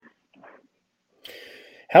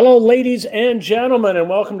Hello, ladies and gentlemen, and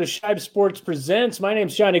welcome to Shibe Sports Presents. My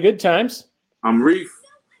name's Johnny Goodtimes. I'm Reef.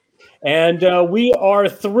 And we are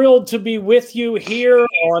thrilled to be with you here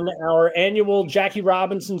on our annual Jackie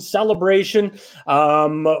Robinson celebration.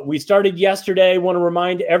 We started yesterday. Want to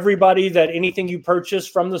remind everybody that anything you purchase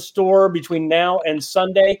from the store between now and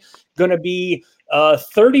Sunday, going to be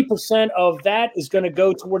 30% of that is going to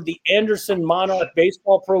go toward the Anderson Monarch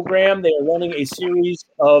baseball program. They are running a series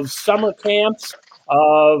of summer camps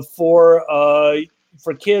for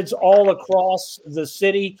kids all across the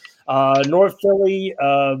city. North Philly,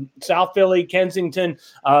 South Philly, Kensington,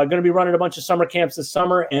 going to be running a bunch of summer camps this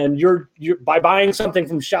summer. And you're by buying something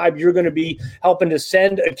from Shibe, you're going to be helping to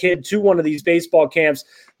send a kid to one of these baseball camps.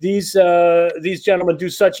 These gentlemen do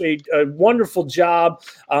such a wonderful job.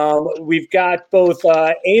 We've got both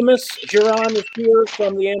Amos Huron is here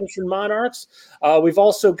from the Anderson Monarchs. We've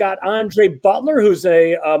also got Andre Butler, who's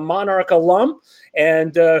a Monarch alum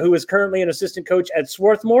and who is currently an assistant coach at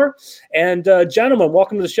Swarthmore. And gentlemen,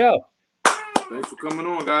 welcome to the show. Thanks for coming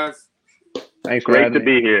on, guys. Thanks for having me.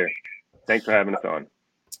 Great to be here. Thanks for having us on.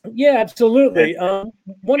 Yeah, absolutely.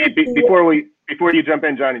 Before you jump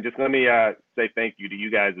in, Johnny, just let me say thank you to you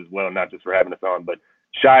guys as well, not just for having us on, but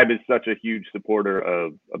Shibe is such a huge supporter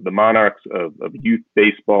of the Monarchs, of youth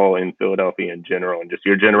baseball in Philadelphia in general, and just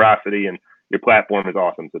your generosity and your platform is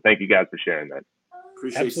awesome. So thank you guys for sharing that.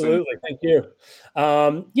 Absolutely. Thank you.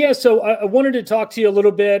 So I wanted to talk to you a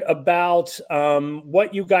little bit about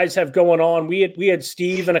what you guys have going on. We had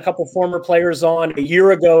Steve and a couple former players on a year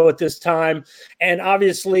ago at this time, and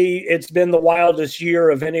obviously it's been the wildest year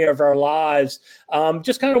of any of our lives.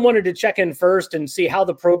 Just kind of wanted to check in first and see how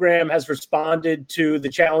the program has responded to the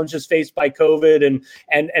challenges faced by COVID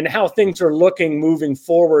and how things are looking moving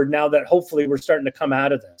forward now that hopefully we're starting to come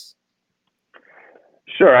out of this.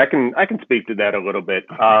 Sure, I can speak to that a little bit.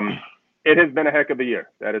 It has been a heck of a year,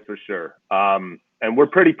 that is for sure. And we're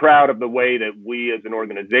pretty proud of the way that we as an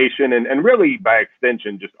organization and really by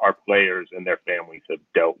extension, just our players and their families have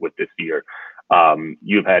dealt with this year.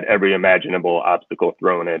 You've had every imaginable obstacle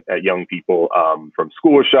thrown at young people, from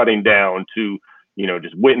school shutting down to,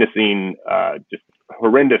 just witnessing just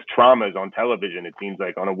horrendous traumas on television, it seems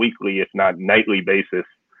like on a weekly, if not nightly basis.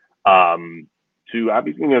 To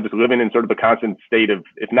obviously, just living in sort of a constant state of,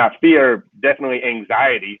 if not fear, definitely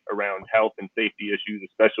anxiety around health and safety issues,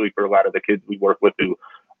 especially for a lot of the kids we work with who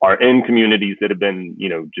are in communities that have been,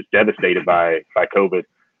 just devastated by COVID.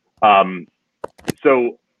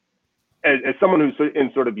 So as someone who's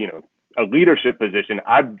in sort of, a leadership position,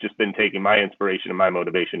 I've just been taking my inspiration and my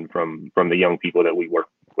motivation from the young people that we work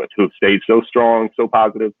with who have stayed so strong, so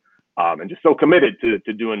positive, and just so committed to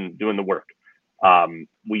doing the work.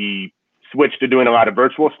 We switched to doing a lot of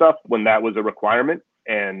virtual stuff when that was a requirement.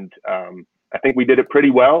 And I think we did it pretty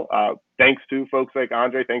well. Thanks to folks like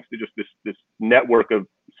Andre, thanks to just this network of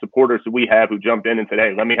supporters that we have who jumped in and said,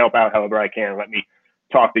 hey, let me help out however I can. Let me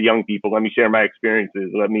talk to young people. Let me share my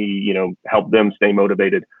experiences. Let me, help them stay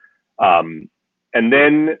motivated. And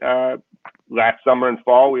then last summer and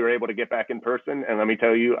fall, we were able to get back in person. And let me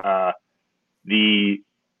tell you,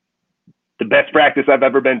 the best practice I've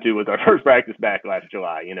ever been to was our first practice back last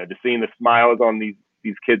July, just seeing the smiles on these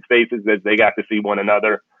kids' faces as they got to see one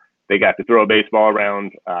another. They got to throw a baseball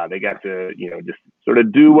around. They got to, just sort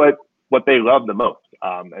of do what they love the most.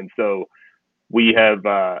 And so we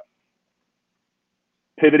have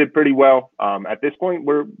pivoted pretty well. At this point,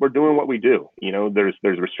 we're doing what we do. There's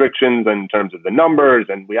restrictions in terms of the numbers,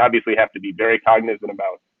 and we obviously have to be very cognizant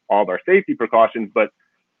about all of our safety precautions. But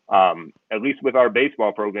at least with our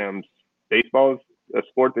baseball programs, baseball is a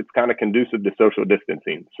sport that's kind of conducive to social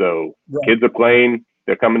distancing. So right. Kids are playing,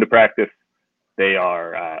 they're coming to practice, they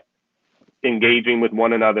are engaging with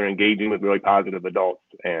one another, engaging with really positive adults.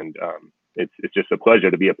 And it's just a pleasure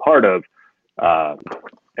to be a part of.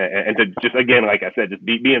 And to just, again, like I said, just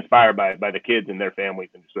be inspired by the kids and their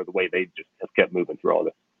families and sort of the way they just have kept moving through all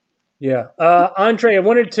this. Yeah. Andre, I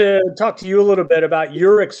wanted to talk to you a little bit about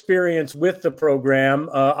your experience with the program,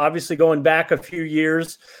 obviously going back a few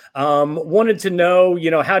years. Wanted to know,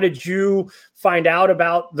 how did you find out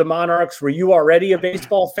about the Monarchs? Were you already a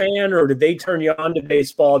baseball fan or did they turn you on to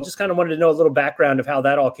baseball? Just kind of wanted to know a little background of how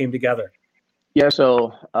that all came together. Yeah.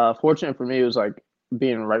 So fortunate for me, it was like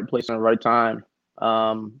being in the right place at the right time.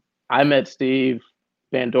 I met Steve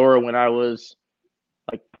Bandura when I was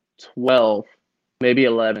like 12. Maybe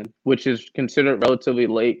 11, which is considered relatively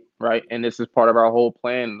late, right? And this is part of our whole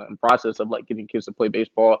plan and process of like getting kids to play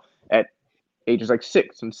baseball at ages like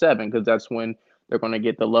 6 and 7, because that's when they're going to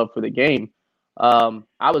get the love for the game.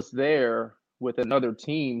 I was there with another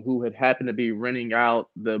team who had happened to be renting out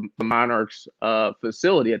the Monarchs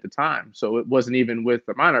facility at the time. So it wasn't even with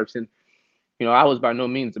the Monarchs. And, I was by no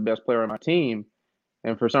means the best player on my team.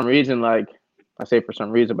 And for some reason, like I say for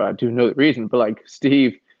some reason, but I do know the reason, but like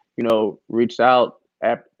Steve, reached out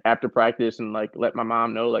after practice and like let my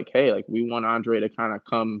mom know, like, hey, like we want Andre to kind of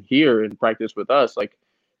come here and practice with us, like,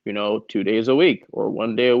 2 days a week or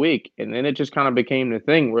 1 day a week. And then it just kind of became the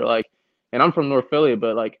thing where like, and I'm from North Philly,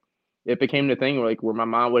 but like it became the thing where my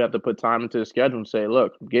mom would have to put time into the schedule and say,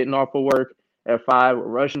 look, I'm getting off of work at 5, we're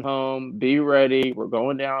rushing home, be ready. We're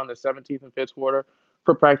going down the 17th and 5th quarter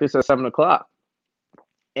for practice at 7:00.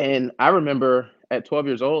 And I remember at 12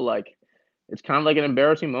 years old, like it's kind of like an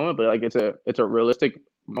embarrassing moment, but like it's a realistic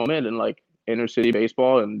moment in like inner city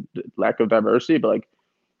baseball and lack of diversity. But like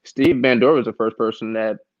Steve Bandura was the first person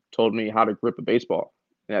that told me how to grip a baseball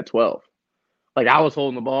at 12. Like I was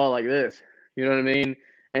holding the ball like this, you know what I mean?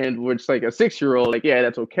 And which like a 6-year-old, like, yeah,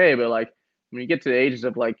 that's okay. But like when you get to the ages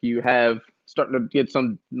of like you have starting to get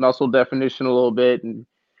some muscle definition a little bit and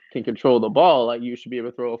can control the ball, like you should be able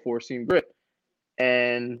to throw a 4-seam grip.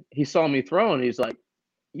 And he saw me throw and he's like,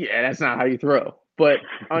 yeah, that's not how you throw. But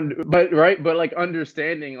like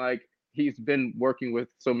understanding, like he's been working with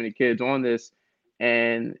so many kids on this.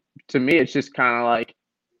 And to me, it's just kind of like,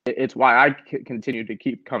 it's why I continue to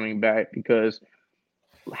keep coming back, because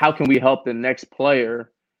how can we help the next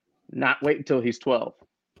player not wait until he's 12?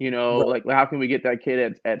 Like how can we get that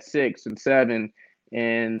kid at 6 and 7?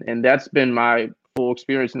 And that's been my full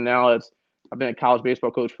experience. And now I've been a college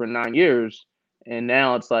baseball coach for 9 years. And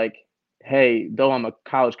now it's like, hey, though I'm a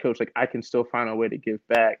college coach, like I can still find a way to give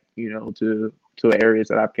back, to areas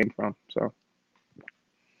that I came from. So.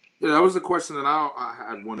 Yeah, that was the question that I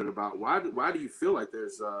had wondered about. Why do you feel like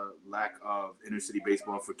there's a lack of inner city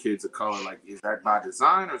baseball for kids of color? Like, is that by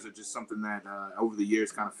design, or is it just something that over the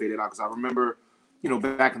years kind of faded out? Because I remember,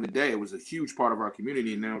 back in the day, it was a huge part of our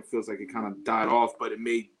community, and now it feels like it kind of died off. But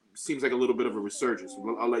seems like a little bit of a resurgence.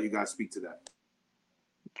 I'll let you guys speak to that.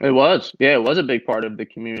 It was a big part of the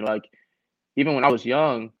community. Like, even when I was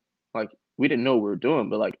young, like we didn't know what we were doing,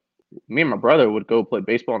 but like me and my brother would go play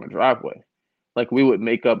baseball in the driveway. Like we would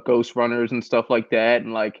make up ghost runners and stuff like that.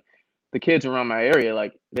 And like the kids around my area,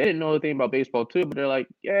 like they didn't know anything about baseball too, but they're like,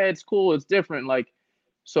 yeah, it's cool. It's different. Like,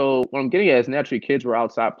 so what I'm getting at is naturally kids were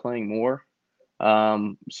outside playing more.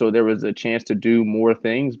 So there was a chance to do more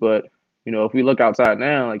things. But, if we look outside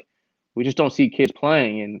now, like we just don't see kids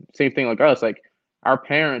playing. And same thing like us, like our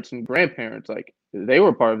parents and grandparents, like they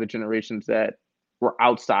were part of the generations that were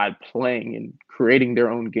outside playing and creating their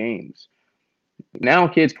own games. Now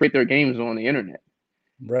kids create their games on the internet,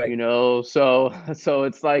 right? So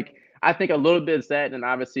it's like, I think a little bit is that, and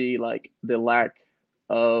obviously like the lack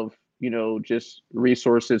of, just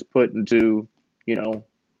resources put into,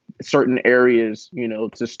 certain areas,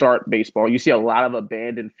 to start baseball. You see a lot of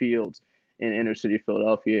abandoned fields in inner city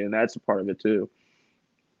Philadelphia, and that's a part of it too.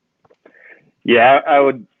 Yeah, I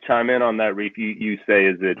would chime in on that, Reef. You say,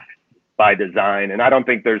 is it by design? And I don't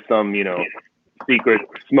think there's some, secret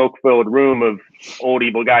smoke-filled room of old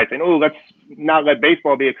evil guys saying, "Oh, let's not let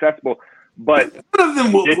baseball be accessible." But none of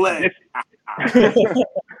them will play.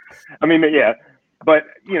 I mean, yeah, but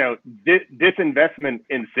this investment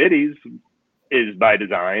in cities is by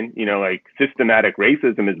design. Like systematic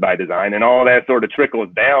racism is by design, and all that sort of trickles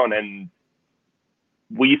down, and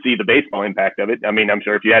we see the baseball impact of it. I mean, I'm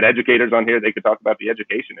sure if you had educators on here, they could talk about the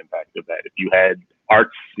education impact of that. If you had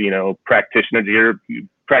arts,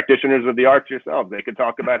 practitioners of the arts yourselves, they could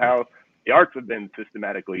talk about how the arts have been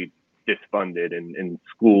systematically disfunded in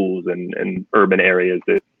schools and urban areas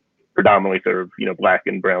that predominantly serve, Black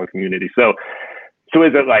and brown communities. So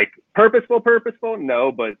is it like purposeful?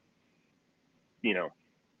 No, but,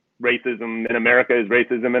 racism in America is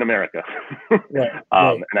racism in America. Right.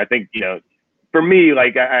 And I think, for me,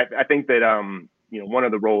 like, I think that, one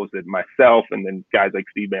of the roles that myself and then guys like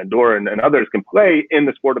Steve Bandura and others can play in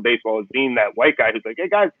the sport of baseball is being that white guy who's like, hey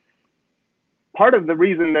guys, part of the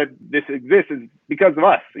reason that this exists is because of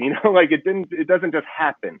us, like it doesn't just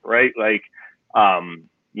happen, right? Like,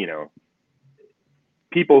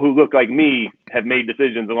 people who look like me have made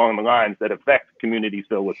decisions along the lines that affect communities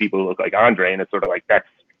filled with people who look like Andre. And it's sort of like,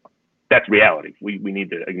 that's reality. We need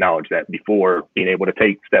to acknowledge that before being able to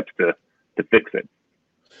take steps to fix it.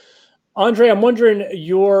 Andre, I'm wondering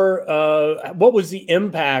what was the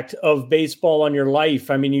impact of baseball on your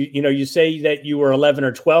life? I mean, you say that you were 11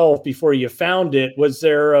 or 12 before you found it. Was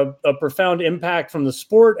there a profound impact from the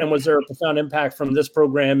sport, and was there a profound impact from this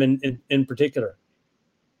program in particular?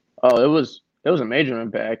 Oh, it was a major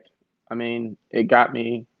impact. I mean, it got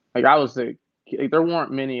me, like, there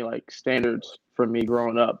weren't many like standards for me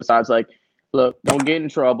growing up besides like look, don't get in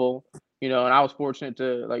trouble. And I was fortunate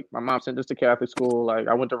to, like, my mom sent us to Catholic school. Like,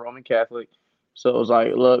 I went to Roman Catholic. So it was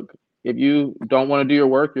like, look, if you don't want to do your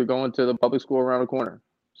work, you're going to the public school around the corner.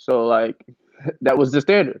 So, like, that was the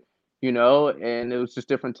standard, and it was just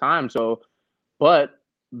different times. So, but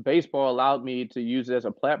baseball allowed me to use it as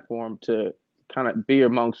a platform to kind of be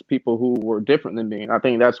amongst people who were different than me. And I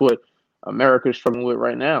think that's what America's struggling with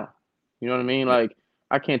right now. You know what I mean? Like,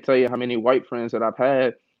 I can't tell you how many white friends that I've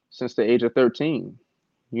had since the age of 13,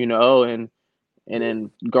 and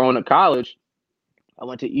then going to college, I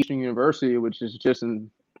went to Eastern University, which is just in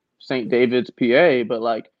St. David's, PA. But,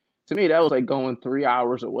 like, to me, that was like going 3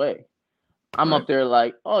 hours away. I'm up there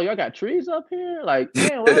like, oh, y'all got trees up here? Like,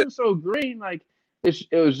 man, why is it so green? Like, it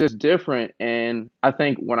was just different. And I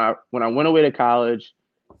think when I went away to college,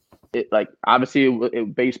 it, like, obviously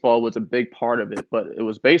baseball was a big part of it, but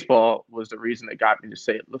baseball was the reason that got me to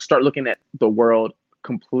say, let's start looking at the world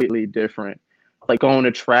completely different. Like, going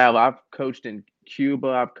to travel. I've coached in Cuba.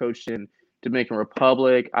 I've coached in Dominican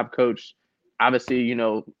Republic. I've coached, obviously,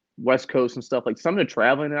 West Coast and stuff. Like, some of the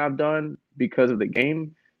traveling that I've done because of the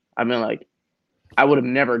game, I mean, like, I would have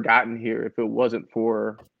never gotten here if it wasn't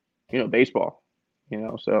for, baseball,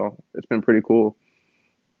 so it's been pretty cool.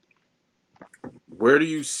 Where do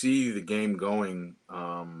you see the game going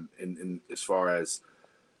in as far as,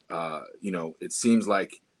 it seems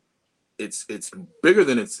like it's bigger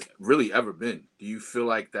than it's really ever been. Do you feel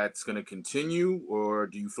like that's going to continue, or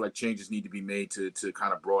do you feel like changes need to be made to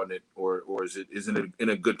kind of broaden it, or isn't it in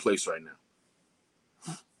a good place right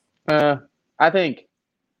now? I think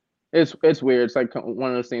it's weird. It's like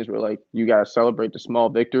one of those things where, like, you got to celebrate the small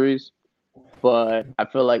victories, but I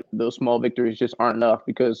feel like those small victories just aren't enough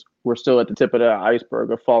because we're still at the tip of the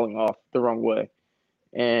iceberg of falling off the wrong way.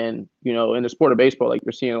 And, in the sport of baseball, like,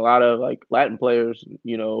 you're seeing a lot of, like, Latin players,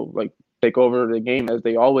 like, take over the game as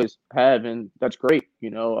they always have. And that's great. A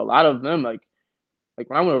lot of them, like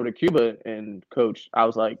when I went over to Cuba and coached, I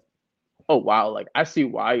was like, oh, wow. Like, I see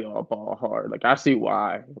why y'all ball hard. Like, I see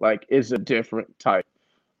why, like, it's a different type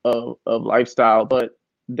of lifestyle, but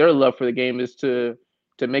their love for the game is to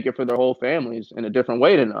make it for their whole families in a different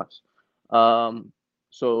way than us.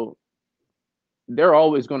 So they're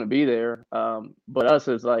always going to be there. But us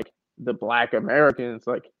as, like, the Black Americans,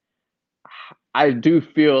 like, I do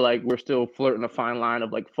feel like we're still flirting a fine line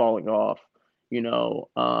of, like, falling off.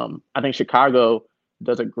 I think Chicago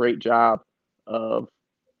does a great job of,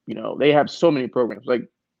 they have so many programs. Like,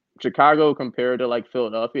 Chicago compared to, like,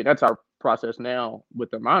 Philadelphia, that's our process now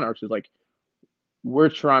with the Monarchs, is like, we're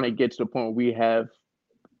trying to get to the point where we have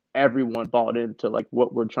everyone bought into, like,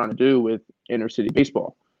 what we're trying to do with inner city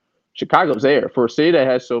baseball. Chicago's there for a city that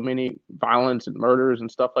has so many violence and murders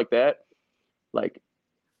and stuff like that. Like,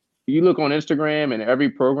 you look on Instagram and every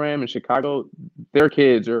program in Chicago, their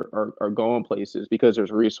kids are going places because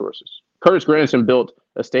there's resources. Curtis Granderson built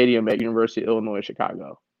a stadium at University of Illinois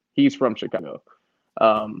Chicago. He's from Chicago.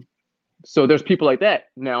 So there's people like that.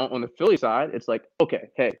 Now, on the Philly side, it's like, okay,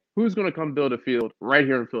 hey, who's going to come build a field right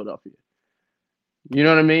here in Philadelphia? You know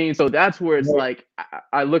what I mean? So that's where it's like,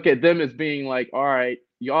 I look at them as being like, all right,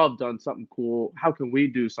 y'all have done something cool. How can we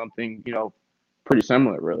do something, pretty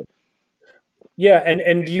similar, really? Yeah,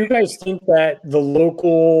 and do you guys think that the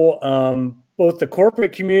local, both the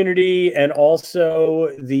corporate community and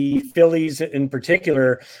also the Phillies in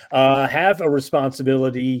particular, have a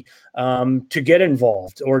responsibility to get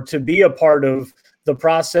involved or to be a part of the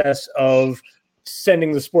process of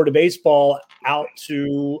sending the sport of baseball out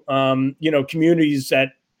to, communities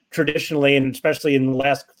that traditionally, and especially in the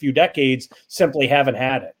last few decades, simply haven't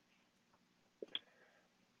had it?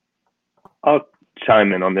 I'll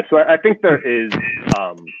chime in on this. So I think there is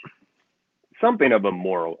something of a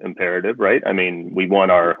moral imperative, right? I mean, we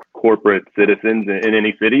want our corporate citizens in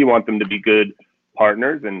any city, you want them to be good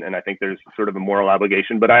partners, and I think there's sort of a moral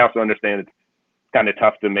obligation, but I also understand it's kind of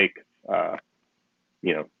tough to make, to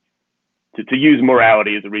use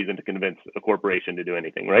morality as a reason to convince a corporation to do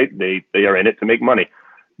anything, right? They are in it to make money.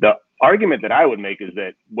 The argument that I would make is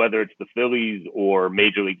that whether it's the Phillies or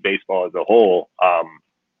Major League Baseball as a whole,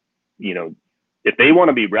 if they want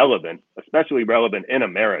to be relevant, especially relevant in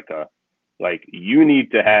America, like, you need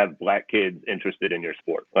to have Black kids interested in your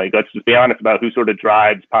sport. Like, let's just be honest about who sort of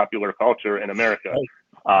drives popular culture in America.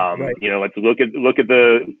 Right. Let's look at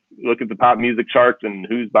the pop music charts and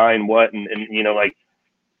who's buying what, and like,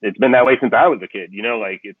 it's been that way since I was a kid.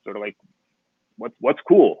 Like, it's sort of like, what's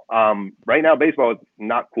cool. Right now, baseball is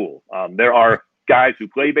not cool. There are guys who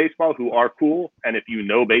play baseball who are cool, and if you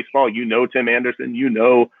know baseball, Tim Anderson,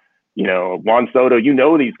 Juan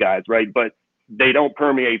Soto, these guys, right? But they don't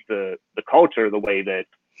permeate the culture the way that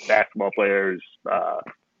basketball players,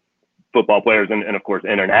 football players and of course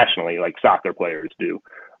internationally like soccer players do.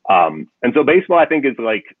 And so baseball, I think, is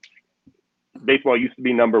like, baseball used to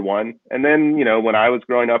be number one. And then, you know, when I was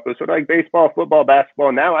growing up, it was sort of like baseball, football,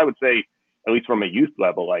 basketball. Now I would say, at least from a youth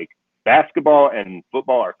level, like basketball and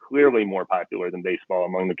football are clearly more popular than baseball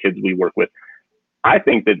among the kids we work with. I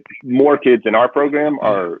think that more kids in our program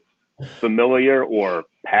are familiar or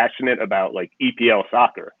passionate about like EPL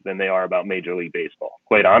soccer than they are about Major League Baseball,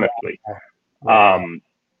 quite honestly.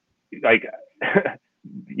 Like,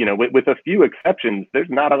 you know, with a few exceptions, there's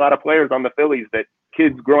not a lot of players on the Phillies that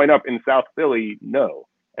kids growing up in South Philly know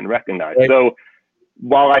and recognize. Right. So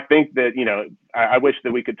while I think that, you know, I wish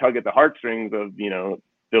that we could tug at the heartstrings of, you know,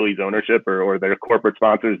 Phillies ownership or their corporate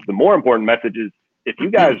sponsors, the more important message is, if you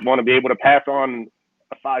guys want to be able to pass on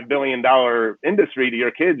a $5 billion industry to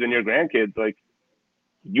your kids and your grandkids, like,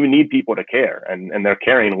 you need people to care, and they're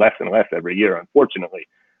caring less and less every year, unfortunately.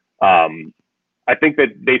 I think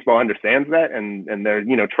that baseball understands that, and they're,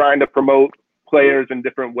 you know, trying to promote players in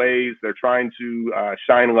different ways. They're trying to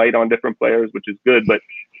shine light on different players, which is good. But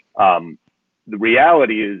the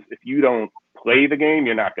reality is, if you don't play the game,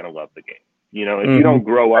 you're not going to love the game. You know, if you don't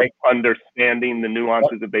grow up understanding the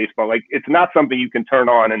nuances of baseball, like, it's not something you can turn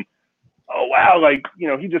on and, oh, wow, like, you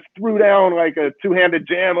know, he just threw down like a two-handed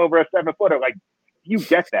jam over a 7-footer. Like, you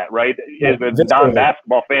get that, right? As a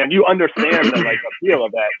non-basketball fan, you understand the like appeal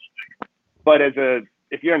of that. But if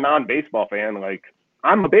you're a non-baseball fan, like,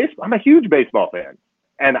 I'm a huge baseball fan,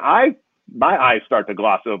 and my eyes start to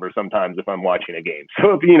gloss over sometimes if I'm watching a game.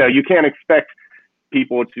 So, you know, you can't expect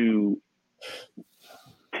people to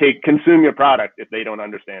consume your product if they don't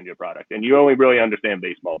understand your product, and you only really understand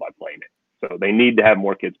baseball by playing it. So they need to have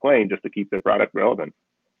more kids playing just to keep their product relevant.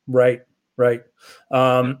 Right.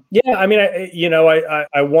 Yeah. I mean,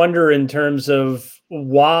 I wonder in terms of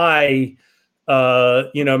why,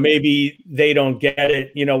 you know, maybe they don't get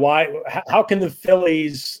it. You know, how can the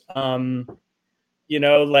Phillies, you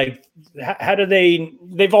know, like, how do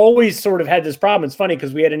they've always sort of had this problem. It's funny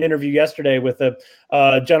because we had an interview yesterday with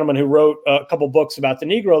a gentleman who wrote a couple books about the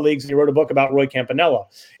Negro Leagues. He wrote a book about Roy Campanella,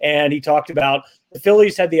 and he talked about the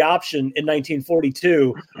Phillies had the option in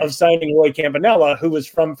 1942 of signing Roy Campanella, who was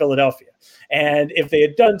from Philadelphia. And if they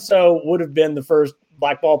had done so, would have been the first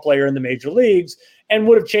black ball player in the major leagues and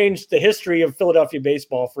would have changed the history of Philadelphia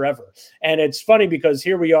baseball forever. And it's funny because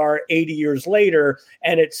here we are 80 years later,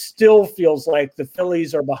 and it still feels like the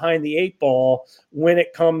Phillies are behind the 8 ball when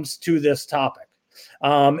it comes to this topic.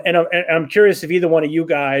 And I'm curious if either one of you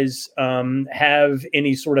guys have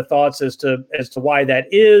any sort of thoughts as to why that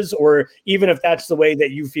is, or even if that's the way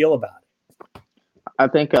that you feel about it. I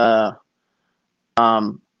think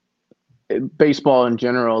baseball in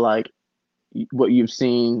general, like, what you've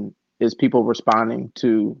seen is people responding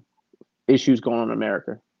to issues going on in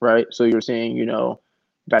America, right? So you're seeing, you know,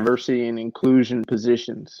 diversity and inclusion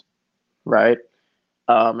positions, right?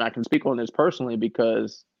 And I can speak on this personally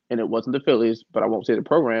because, and it wasn't the Phillies, but I won't say the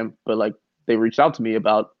program, but like, they reached out to me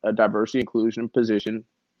about a diversity inclusion position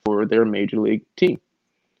for their major league team.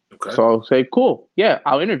 Okay. So I'll say, cool. Yeah,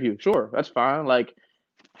 I'll interview. Sure. That's fine. Like,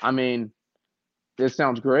 I mean, this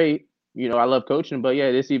sounds great. You know, I love coaching, but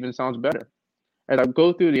yeah, this even sounds better. As I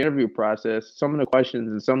go through the interview process, some of the questions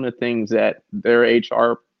and some of the things that their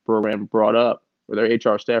HR program brought up, or their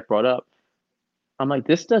HR staff brought up, I'm like,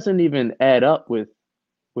 this doesn't even add up with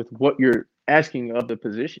what you're asking of the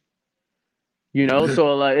position. You know,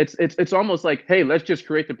 so like, it's almost like, hey, let's just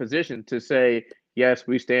create the position to say, yes,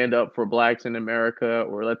 we stand up for blacks in America,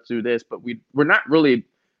 or let's do this, but we're not really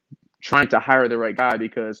trying to hire the right guy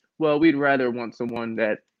because, well, we'd rather want someone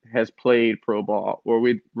that has played pro ball, or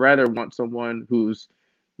we'd rather want someone who's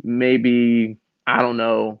maybe, I don't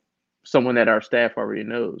know, someone that our staff already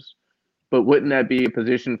knows. But wouldn't that be a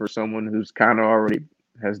position for someone who's kind of already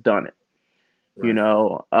has done it? Right. You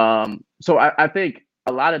know, so I think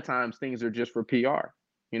a lot of times things are just for PR,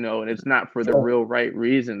 you know, and it's not for the real right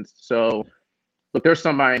reasons. So, but there's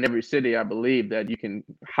somebody in every city, I believe, that you can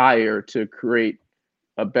hire to create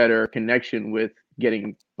a better connection with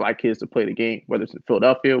getting black kids to play the game, whether it's in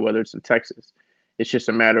Philadelphia, whether it's in Texas. It's just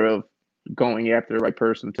a matter of going after the right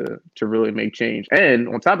person to really make change. And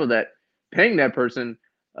on top of that, paying that person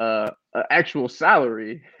an actual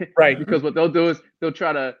salary, right? Because what they'll do is they'll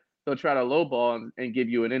try to lowball and give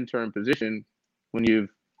you an intern position when you've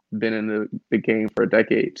been in the game for a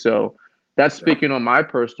decade. So that's speaking on my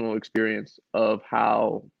personal experience of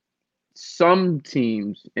how some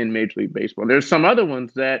teams in Major League Baseball, there's some other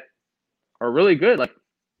ones that are really good. Like,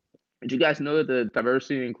 did you guys know that the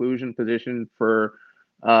diversity and inclusion position for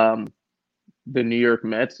the New York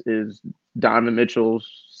Mets is Donovan Mitchell's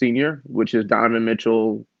senior, which is Donovan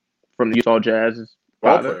Mitchell from the Utah Jazz's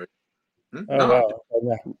father? Oh,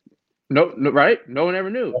 wow. No, right? No one ever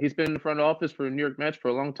knew. He's been in the front office for New York Mets for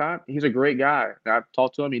a long time. He's a great guy. I've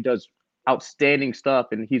talked to him. He does outstanding stuff,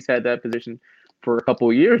 and he's had that position for a couple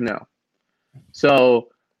of years now. So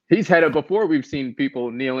he's had it before. We've seen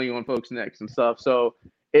people kneeling on folks' necks and stuff. So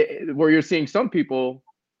where you're seeing some people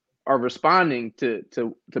are responding to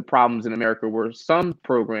problems in America where some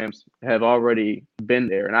programs have already been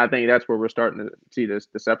there. And I think that's where we're starting to see the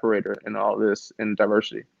separator in all this and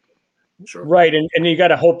diversity. Sure. Right. And you got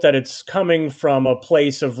to hope that it's coming from a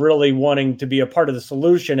place of really wanting to be a part of the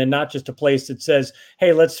solution and not just a place that says,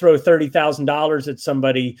 hey, let's throw $30,000 at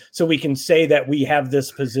somebody so we can say that we have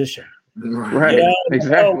this position. Right. You know?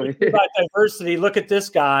 Exactly. About diversity. Look at this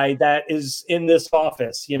guy that is in this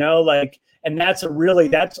office, and that's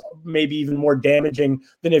maybe even more damaging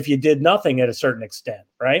than if you did nothing at a certain extent.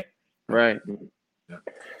 Right. Right. Yeah.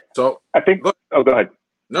 So I think, go ahead.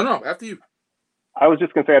 No, after you. I was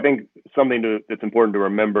just going to say, I think something that's important to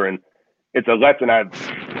remember, and it's a lesson I've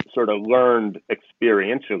sort of learned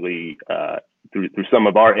experientially through some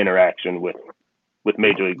of our interaction with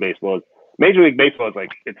Major League Baseball. Major League Baseball is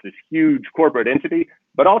it's this huge corporate entity,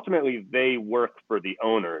 but ultimately they work for the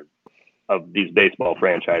owners of these baseball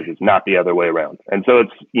franchises, not the other way around. And so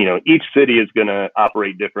it's, each city is going to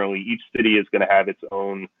operate differently. Each city is going to have its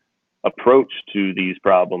own approach to these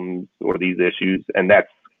problems or these issues. And that's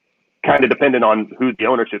kind of dependent on who the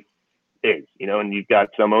ownership is, and you've got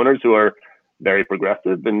some owners who are very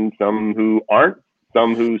progressive and some who aren't,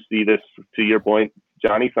 some who see this, to your point,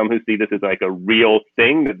 Johnny, some who see this as a real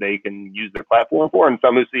thing that they can use their platform for, and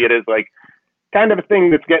some who see it as kind of a thing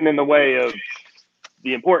that's getting in the way of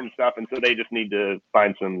the important stuff. And so they just need to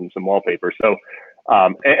find some wallpaper. So,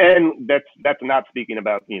 and that's not speaking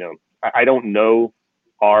about, I don't know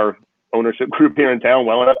our ownership group here in town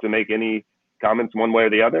well enough to make any comments one way or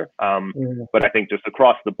the other. But I think just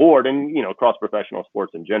across the board and, across professional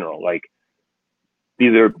sports in general,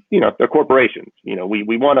 these are, they're corporations.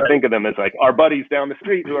 We want to think of them as our buddies down the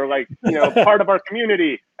street who are part of our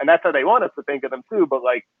community. And that's how they want us to think of them too. But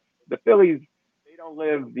the Phillies, they don't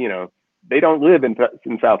live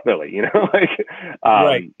in South Philly,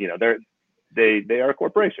 right. They are a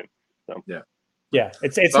corporation. So. Yeah. Yeah.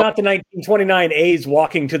 It's not the 1929 A's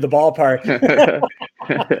walking to the ballpark.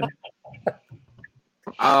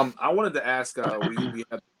 I wanted to ask, we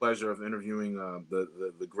had the pleasure of interviewing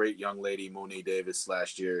the great young lady, Mo'ne Davis,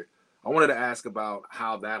 last year. I wanted to ask about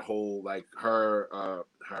how that whole, her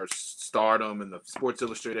stardom and the Sports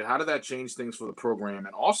Illustrated, how did that change things for the program?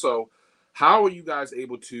 And also, how are you guys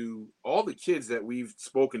able to, all the kids that we've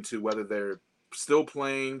spoken to, whether they're still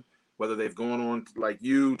playing, whether they've gone on like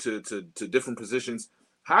you to different positions,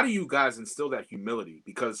 how do you guys instill that humility?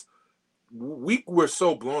 Because we were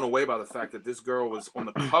so blown away by the fact that this girl was on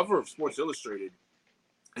the cover of Sports Illustrated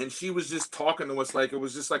and she was just talking to us like it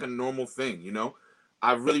was just like a normal thing,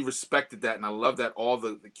 I really respected that, and I love that all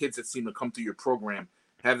the kids that seem to come through your program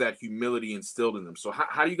have that humility instilled in them. So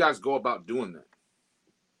how do you guys go about doing that?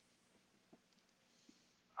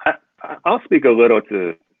 I'll speak a little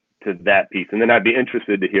to that piece, and then I'd be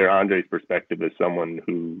interested to hear Andre's perspective as someone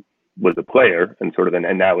who was a player and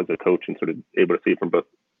and now as a coach and sort of able to see it from both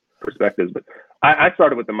perspectives. But I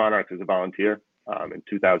started with the Monarchs as a volunteer in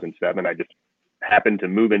 2007. I just happened to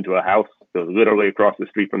move into a house that was literally across the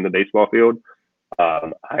street from the baseball field.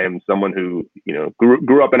 I am someone who,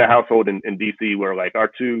 grew up in a household in DC where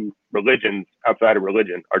our two religions outside of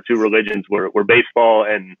religion, our two religions were baseball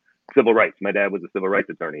and civil rights. My dad was a civil rights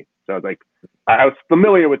attorney. So I was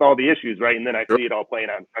familiar with all the issues, right? And then I see it all playing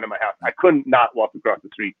out in front of my house. I couldn't not walk across the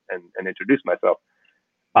street and introduce myself.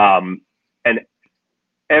 And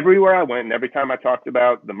everywhere I went and every time I talked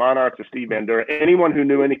about the Monarchs or Steve Bandura, anyone who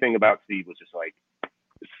knew anything about Steve was just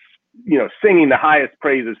singing the highest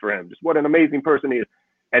praises for him, just what an amazing person he is.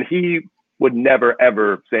 And he would never,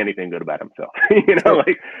 ever say anything good about himself,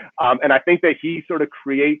 and I think that he sort of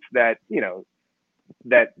creates that,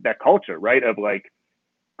 that culture, right? Of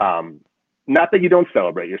not that you don't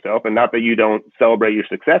celebrate yourself and not that you don't celebrate your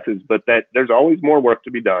successes, but that there's always more work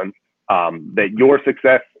to be done. That your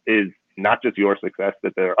success is not just your success,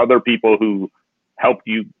 that there are other people who helped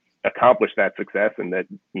you accomplish that success, and that,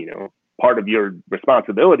 part of your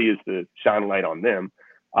responsibility is to shine a light on them.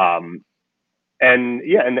 And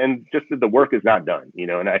just that the work is not done,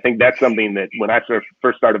 and I think that's something that when I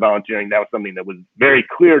first started volunteering, that was something that was very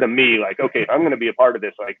clear to me, okay, if I'm going to be a part of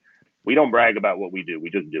this, we don't brag about what we do,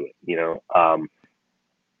 we just do it,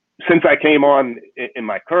 Since I came on in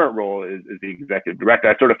my current role as the executive director,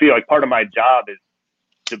 I sort of feel like part of my job is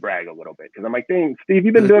to brag a little bit, because I'm like, dang, Steve,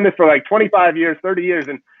 you've been doing this for 25 years, 30 years,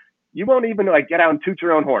 and You won't even like get out and toot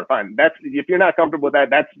your own horn. Fine. If you're not comfortable with that,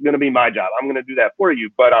 that's going to be my job. I'm going to do that for you.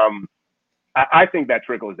 But I think that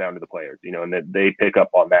trickles down to the players, you know, and that they pick up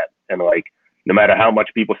on that. And like, no matter how much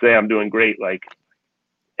people say I'm doing great, like,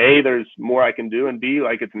 A, there's more I can do, and B,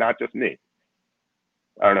 like, it's not just me.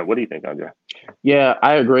 I don't know. What do you think, Andre? Yeah,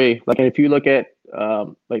 I agree. Like, if you look at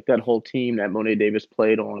like that whole team that Mo'ne Davis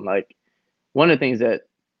played on, like, one of the things that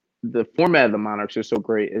the format of the Monarchs is so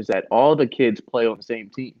great is that all the kids play on the same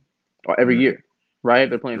team every year, right?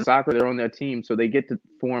 They're playing soccer, they're on that team, so they get to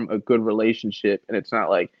form a good relationship, and it's not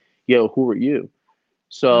like, yo, who are you?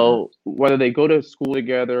 So whether they go to school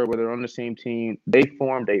together, whether they're on the same team, they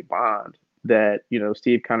formed a bond that, you know,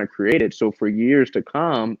 Steve kind of created. So for years to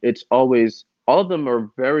come, it's always, all of them are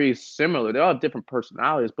very similar. They all have different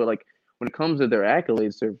personalities, but like when it comes to their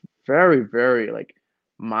accolades, they're very, very like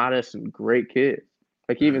modest and great kids.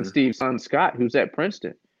 Like even Steve's son, Scott, who's at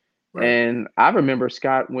Princeton. Right. And I remember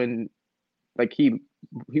Scott when like he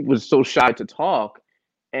was so shy to talk.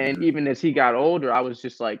 And even as he got older, I was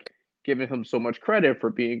just like giving him so much credit for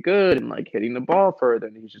being good and like hitting the ball further.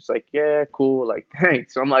 And he's just like, yeah, cool. Like,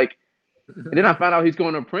 thanks. So I'm like, and then I found out he's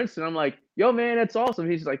going to Princeton. I'm like, yo, man, that's awesome.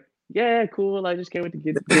 He's like, yeah, cool. I just can't wait to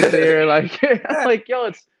get there. Like, I'm like, yo,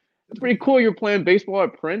 it's pretty cool. You're playing baseball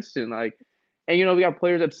at Princeton. Like, and, you know, we got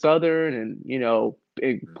players at Southern and, you know,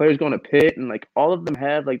 players going to Pitt, and like all of them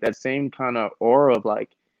have like that same kind of aura of like,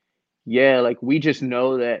 yeah, like we just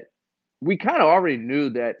know that we kind of already knew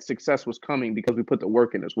that success was coming because we put the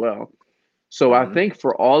work in as well. So I think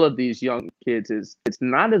for all of these young kids, it's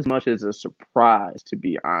not as much as a surprise, to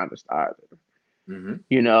be honest, either.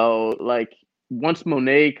 You know, like once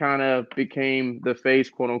Mo'ne kind of became the face,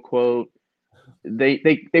 quote unquote,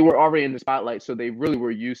 they were already in the spotlight, so they really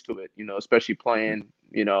were used to it, you know, especially playing,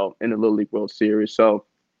 you know, in the Little League World Series. So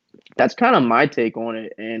that's kind of my take on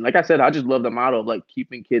it. And like I said, I just love the motto of like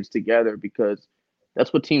keeping kids together, because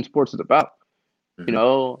that's what team sports is about. You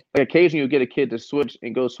know, like occasionally you get a kid to switch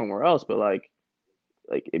and go somewhere else, but like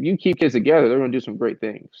if you keep kids together, they're going to do some great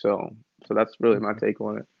things. So that's really my take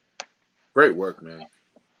on it. Great work, man.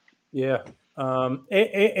 Yeah.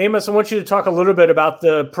 Amos, I want you to talk a little bit about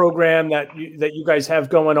the program that you guys have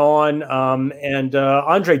going on, and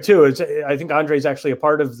Andre too. I think Andre is actually a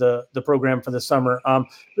part of the program for the summer.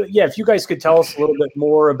 But yeah, if you guys could tell us a little bit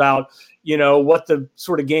more about, you know, what the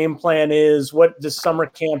sort of game plan is, what the summer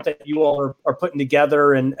camp that you all are putting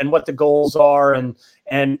together, and what the goals are,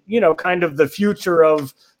 and you know, kind of the future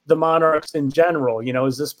of the Monarchs in general. You know,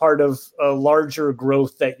 is this part of a larger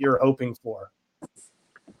growth that you're hoping for?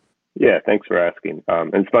 Yeah, thanks for asking.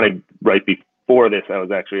 And it's funny, right before this, I was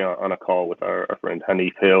actually on a call with our friend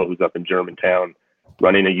Hanif Hill, who's up in Germantown,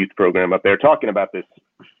 running a youth program up there, talking about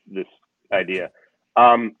this idea.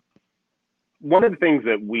 One of the things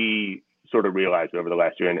that we sort of realized over the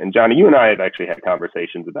last year, and Johnny, you and I have actually had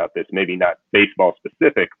conversations about this, maybe not baseball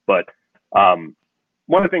specific, but one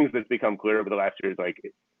of the things that's become clear over the last year is like,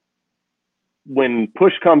 when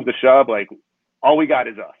push comes to shove, like, all we got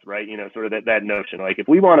is us, right? You know, sort of that notion. Like, if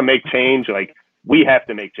we want to make change, like, we have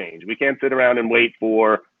to make change. We can't sit around and wait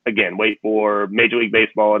for Major League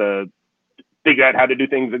Baseball to figure out how to do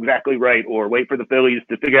things exactly right, or wait for the Phillies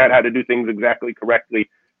to figure out how to do things exactly correctly.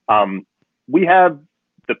 We have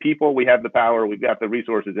the people, we have the power, we've got the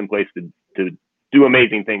resources in place to do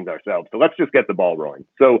amazing things ourselves. So let's just get the ball rolling.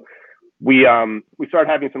 So we started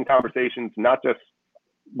having some conversations, not just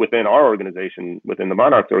within our organization, within the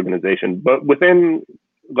Monarchs organization, but within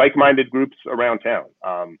like-minded groups around town.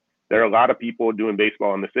 There are a lot of people doing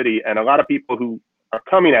baseball in the city, and a lot of people who are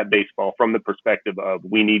coming at baseball from the perspective of,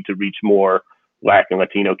 we need to reach more Black and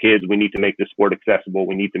Latino kids. We need to make the sport accessible.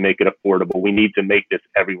 We need to make it affordable. We need to make this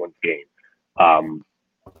everyone's game.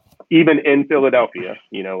 Even in Philadelphia,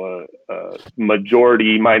 you know, a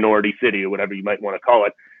majority minority city, or whatever you might want to call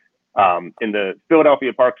it, in the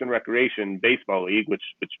Philadelphia Parks and Recreation Baseball League, which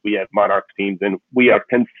we have Monarchs teams, and we are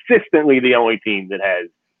consistently the only team that has,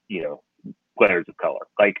 you know, players of color.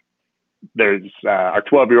 Like, there's our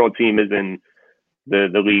 12-year-old team is in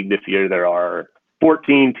the league this year. There are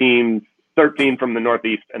 14 teams, 13 from the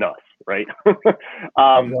Northeast, and us, right?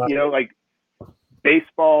 You know, like,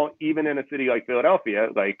 baseball, even in a city like Philadelphia,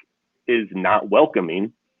 like, is not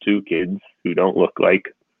welcoming to kids who don't look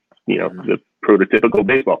like, you know, the prototypical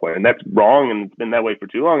baseball player. And that's wrong, and it's been that way for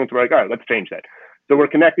too long. And so we're like, all right, let's change that. So we're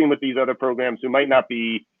connecting with these other programs who might not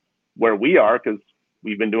be where we are, because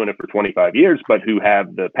we've been doing it for 25 years, but who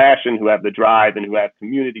have the passion, who have the drive, and who have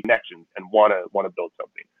community connections and want to build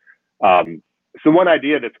something. So one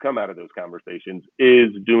idea that's come out of those conversations is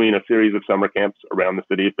doing a series of summer camps around the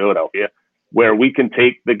city of Philadelphia, where we can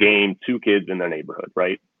take the game to kids in their neighborhood,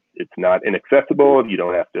 right? It's not inaccessible. You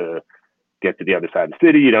don't have to get to the other side of the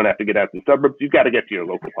city. You don't have to get out to the suburbs. You've got to get to your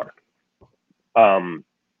local park.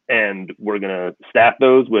 And we're going to staff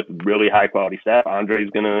those with really high quality staff. Andre's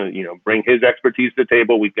going to, bring his expertise to the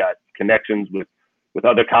table. We've got connections with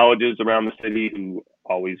other colleges around the city who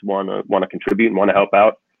always want to contribute and want to help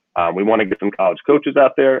out. We want to get some college coaches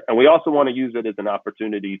out there, and we also want to use it as an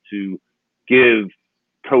opportunity to give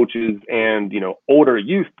coaches and older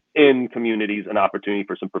youth in communities an opportunity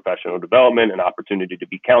for some professional development, an opportunity to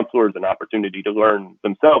be counselors, an opportunity to learn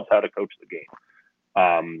themselves how to coach the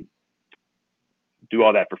game. Do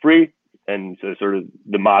all that for free. And so sort of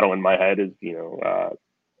the motto in my head is,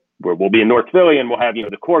 where we'll be in North Philly and we'll have,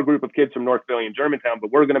 the core group of kids from North Philly and Germantown,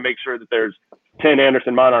 but we're going to make sure that there's 10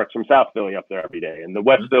 Anderson Monarchs from South Philly up there every day. And the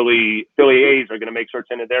West Philly A's are going to make sure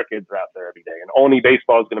 10 of their kids are out there every day. And Olney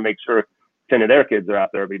Baseball is going to make sure 10 of their kids are out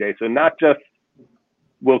there every day. So not just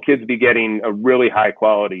will kids be getting a really high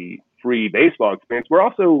quality free baseball experience, we're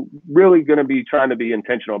also really going to be trying to be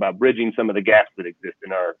intentional about bridging some of the gaps that exist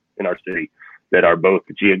in our city, that are both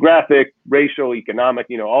geographic, racial, economic,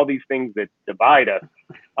 all these things that divide us.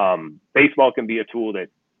 Baseball can be a tool that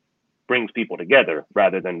brings people together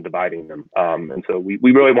rather than dividing them. And so we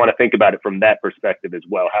really want to think about it from that perspective as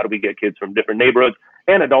well. How do we get kids from different neighborhoods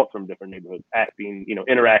and adults from different neighborhoods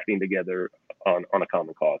interacting together on a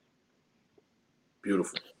common cause?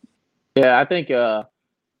 Beautiful. Yeah, I think,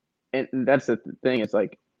 and that's the thing. It's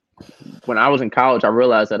like when I was in college, I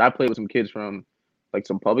realized that I played with some kids from like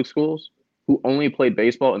some public schools who only played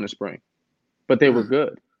baseball in the spring, but they were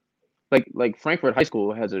good. Like Frankfort High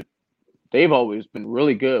School they've always been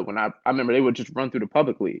really good. When I remember they would just run through the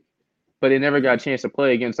public league, but they never got a chance to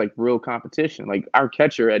play against like real competition. Like our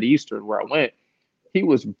catcher at Eastern, where I went, he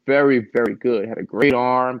was very, very good. Had a great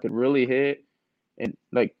arm, could really hit, and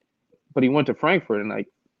but he went to Frankfort, and like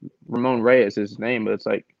Ramon Reyes is his name, but it's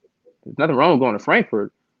like there's nothing wrong with going to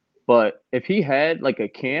Frankfort, but if he had like a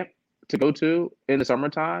camp to go to in the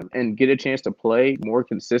summertime and get a chance to play more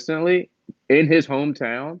consistently in his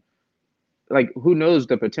hometown, like who knows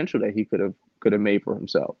the potential that he could have made for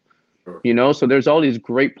himself. Sure. So there's all these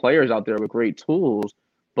great players out there with great tools,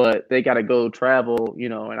 but they got to go travel,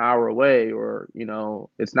 an hour away, or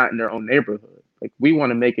it's not in their own neighborhood. Like we want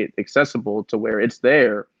to make it accessible to where it's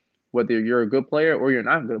there, whether you're a good player or you're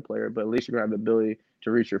not a good player, but at least you have the ability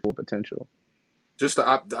to reach your full potential. Just the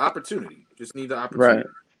opportunity. Just need the opportunity.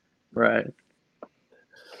 Right.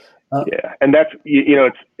 Yeah, and that's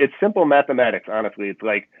it's simple mathematics. Honestly, it's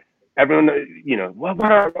like everyone, what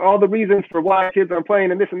are all the reasons for why kids aren't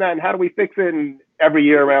playing and this and that, and how do we fix it? And every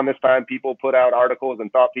year around this time, people put out articles and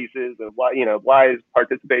thought pieces of why is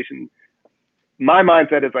participation. My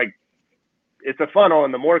mindset is like it's a funnel,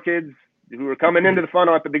 and the more kids who are coming into the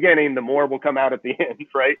funnel at the beginning, the more will come out at the end,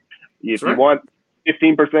 right? If you want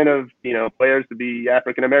 15% of players to be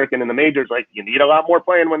African American in the majors, like you need a lot more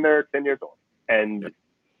playing when they're 10 years old, and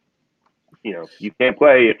you can't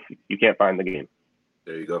play if you can't find the game.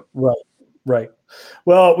 There you go. Right.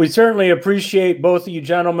 Well, we certainly appreciate both of you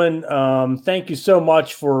gentlemen. Thank you so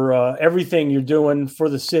much for everything you're doing for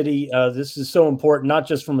the city. This is so important, not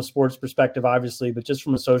just from a sports perspective, obviously, but just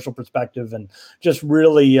from a social perspective. And just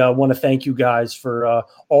really want to thank you guys for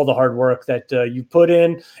all the hard work that you put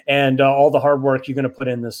in and all the hard work you're going to put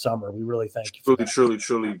in this summer. We really thank you.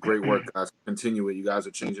 Truly great work, guys. Continue it. You guys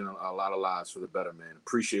are changing a lot of lives for the better, man.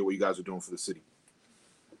 Appreciate what you guys are doing for the city.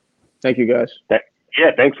 Thank you, guys.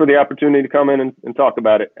 Yeah, thanks for the opportunity to come in and talk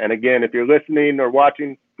about it. And again, if you're listening or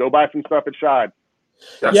watching, go buy some stuff at Shibe.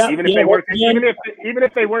 Even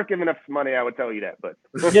if they weren't giving us money, I would tell you that. But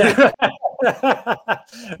yeah,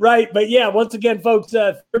 right. But yeah, once again, folks,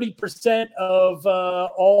 30% of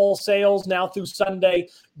all sales now through Sunday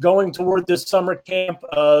going toward this summer camp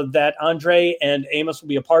that Andre and Amos will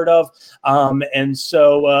be a part of. And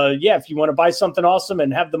so, if you want to buy something awesome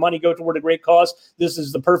and have the money go toward a great cause, this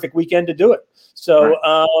is the perfect weekend to do it. So,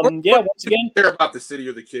 once again, care about the city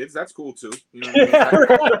or the kids. That's cool too. Yeah.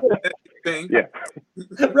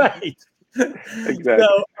 Right.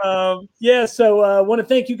 Exactly. So want to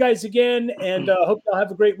thank you guys again, and hope y'all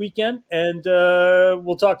have a great weekend, and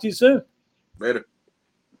we'll talk to you soon. Later.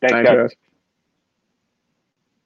 Thanks, guys.